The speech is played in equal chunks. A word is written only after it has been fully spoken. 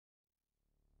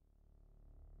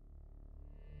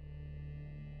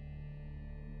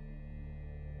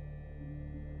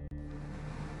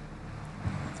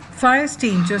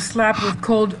Feinstein just slapped with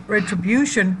cold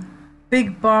retribution.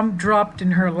 Big bomb dropped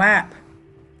in her lap.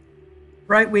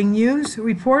 Right-wing news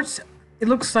reports it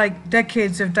looks like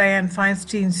decades of Dianne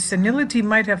Feinstein's senility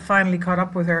might have finally caught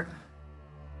up with her.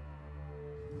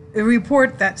 A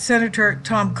report that Senator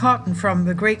Tom Cotton from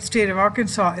the great state of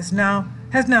Arkansas has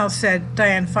now said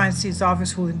Dianne Feinstein's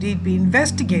office will indeed be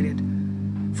investigated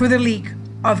for the leak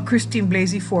of Christine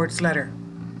Blasey Ford's letter.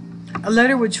 A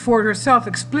letter which Ford herself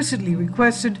explicitly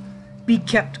requested be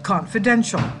kept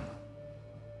confidential.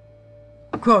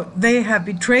 Quote, "They have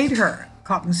betrayed her,"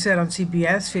 Cotton said on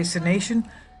CBS, Face the Nation.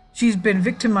 "She's been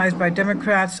victimized by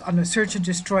Democrats on a search and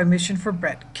destroy mission for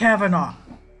Brett Kavanaugh.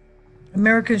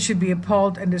 Americans should be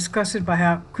appalled and disgusted by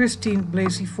how Christine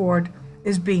Blasey Ford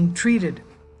is being treated.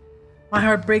 My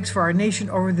heart breaks for our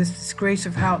nation over this disgrace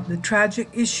of how the tragic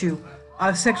issue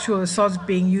of sexual assault is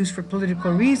being used for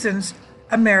political reasons.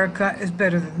 America is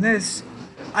better than this.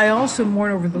 I also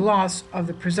mourn over the loss of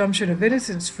the presumption of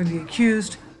innocence for the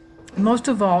accused, and most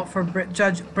of all for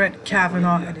Judge Brett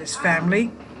Kavanaugh and his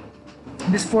family.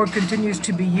 Ms. Ford continues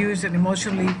to be used and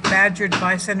emotionally badgered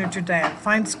by Senator Dianne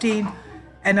Feinstein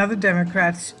and other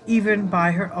Democrats, even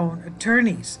by her own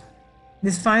attorneys.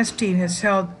 Ms. Feinstein has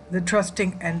held the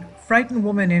trusting and frightened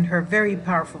woman in her very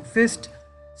powerful fist,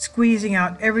 squeezing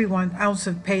out every 1 ounce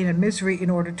of pain and misery in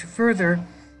order to further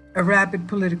a rapid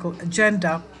political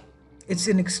agenda. It's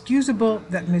inexcusable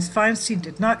that Ms. Feinstein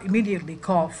did not immediately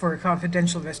call for a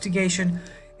confidential investigation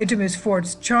into Ms.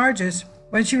 Ford's charges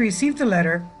when she received the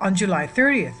letter on July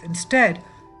 30th. Instead,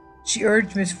 she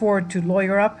urged Ms. Ford to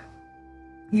lawyer up,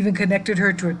 even connected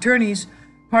her to attorneys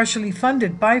partially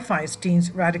funded by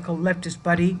Feinstein's radical leftist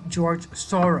buddy, George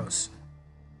Soros.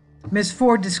 Ms.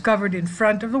 Ford discovered in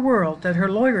front of the world that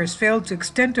her lawyers failed to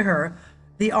extend to her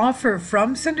the offer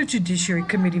from Senate Judiciary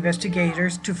Committee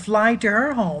investigators to fly to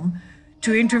her home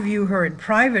to interview her in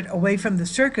private, away from the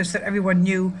circus that everyone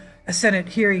knew a Senate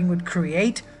hearing would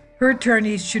create. Her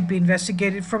attorneys should be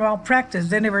investigated for malpractice.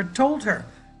 They never told her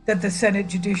that the Senate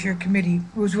Judiciary Committee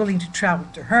was willing to travel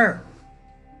to her.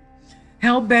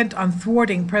 Hell-bent on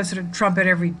thwarting President Trump at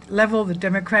every level, the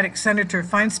Democratic Senator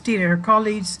Feinstein and her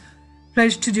colleagues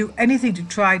pledged to do anything to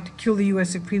try to kill the U.S.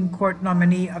 Supreme Court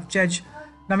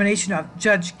nomination of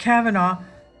Judge Kavanaugh.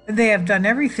 They have done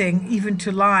everything, even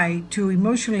to lie, to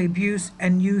emotionally abuse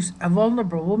and use a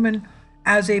vulnerable woman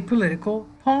as a political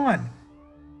pawn.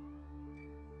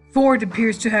 Ford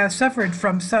appears to have suffered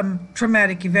from some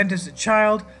traumatic event as a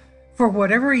child. For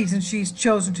whatever reason, she's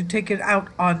chosen to take it out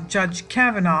on Judge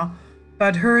Kavanaugh,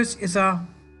 but hers is a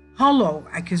hollow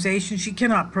accusation. She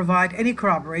cannot provide any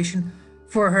corroboration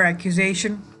for her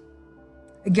accusation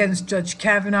against Judge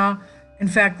Kavanaugh. In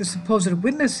fact, the supposed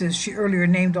witnesses she earlier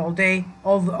named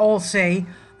all say,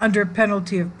 under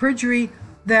penalty of perjury,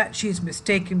 that she is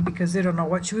mistaken because they don't know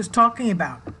what she was talking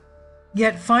about.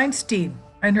 Yet Feinstein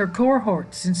and her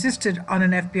cohorts insisted on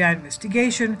an FBI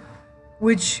investigation,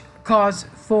 which caused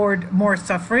Ford more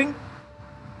suffering.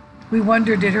 We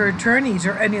wonder, did her attorneys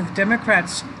or any of the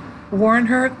Democrats warn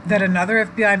her that another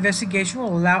FBI investigation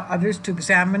will allow others to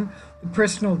examine the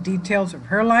personal details of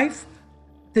her life?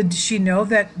 Did she know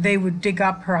that they would dig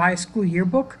up her high school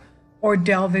yearbook or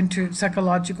delve into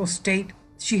psychological state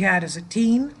she had as a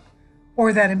teen,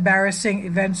 or that embarrassing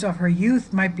events of her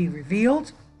youth might be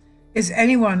revealed? Is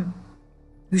anyone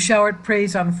who showered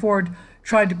praise on Ford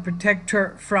trying to protect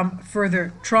her from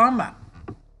further trauma?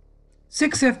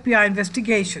 6 FBI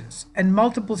investigations and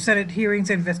multiple Senate hearings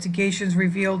and investigations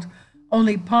revealed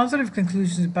only positive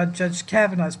conclusions about Judge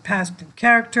Kavanaugh's past and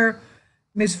character.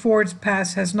 Ms. Ford's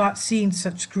past has not seen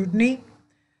such scrutiny,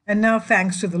 and now,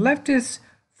 thanks to the leftists,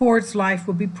 Ford's life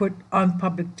will be put on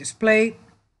public display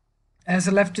as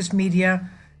the leftist media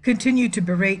continue to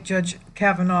berate Judge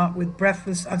Kavanaugh with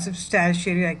breathless,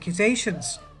 unsubstantiated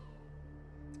accusations.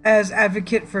 As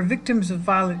advocate for victims of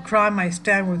violent crime, I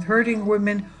stand with hurting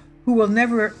women who will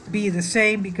never be the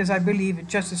same because I believe in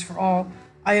justice for all.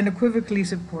 I unequivocally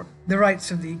support the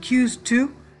rights of the accused,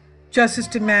 too. Justice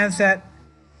demands that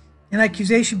an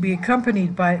accusation be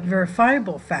accompanied by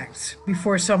verifiable facts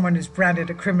before someone is branded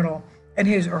a criminal and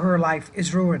his or her life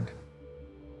is ruined.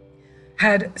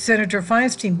 Had Senator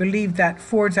Feinstein believed that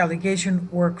Ford's allegations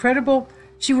were credible,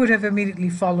 she would have immediately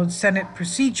followed Senate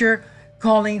procedure,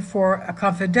 calling for a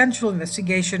confidential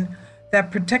investigation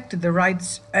that protected the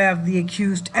rights of the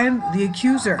accused and the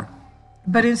accuser.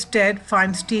 But instead,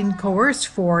 Feinstein coerced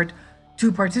Ford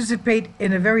to participate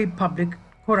in a very public,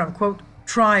 quote-unquote,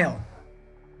 trial.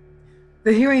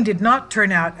 The hearing did not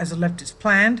turn out as the leftists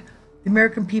planned. The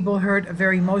American people heard a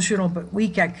very emotional but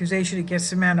weak accusation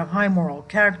against a man of high moral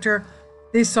character.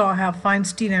 They saw how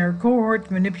Feinstein and her cohort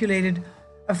manipulated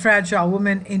a fragile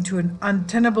woman into an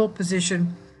untenable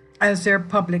position as their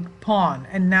public pawn.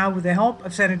 And now, with the help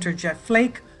of Senator Jeff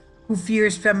Flake, who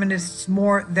fears feminists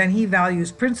more than he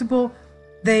values principle,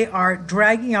 they are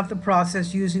dragging out the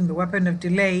process using the weapon of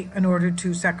delay in order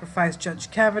to sacrifice Judge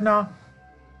Kavanaugh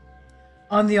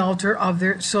on the altar of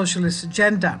their socialist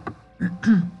agenda.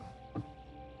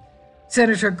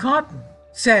 Senator Cotton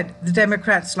said the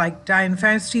Democrats like Dianne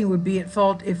Feinstein would be at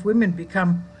fault if women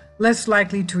become less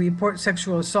likely to report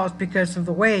sexual assault because of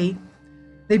the way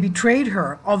they betrayed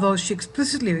her, although she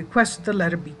explicitly requested the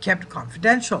letter be kept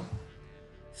confidential.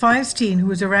 Feinstein,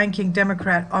 who is a ranking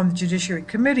Democrat on the Judiciary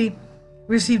Committee,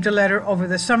 received a letter over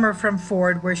the summer from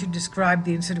Ford where she described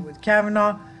the incident with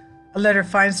Kavanaugh, a letter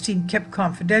Feinstein kept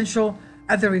confidential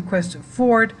at the request of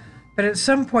Ford, but at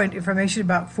some point information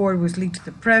about Ford was leaked to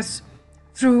the press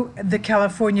through the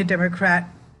California Democrat,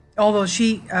 although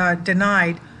she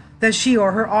denied that she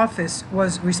or her office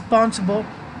was responsible.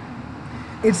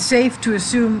 It's safe to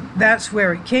assume that's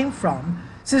where it came from,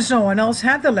 since no one else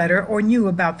had the letter or knew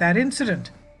about that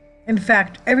incident. In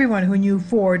fact, everyone who knew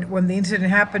Ford when the incident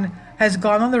happened has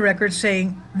gone on the record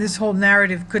saying this whole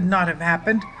narrative could not have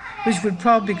happened, which would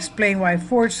probably explain why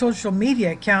Ford's social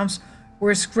media accounts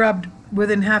were scrubbed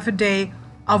within half a day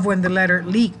of when the letter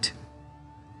leaked.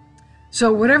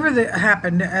 So whatever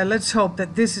happened, let's hope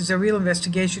that this is a real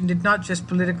investigation. It's not just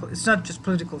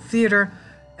political theater,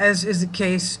 as is the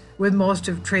case with most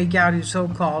of Trey Gowdy's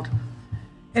so-called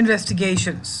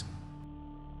investigations.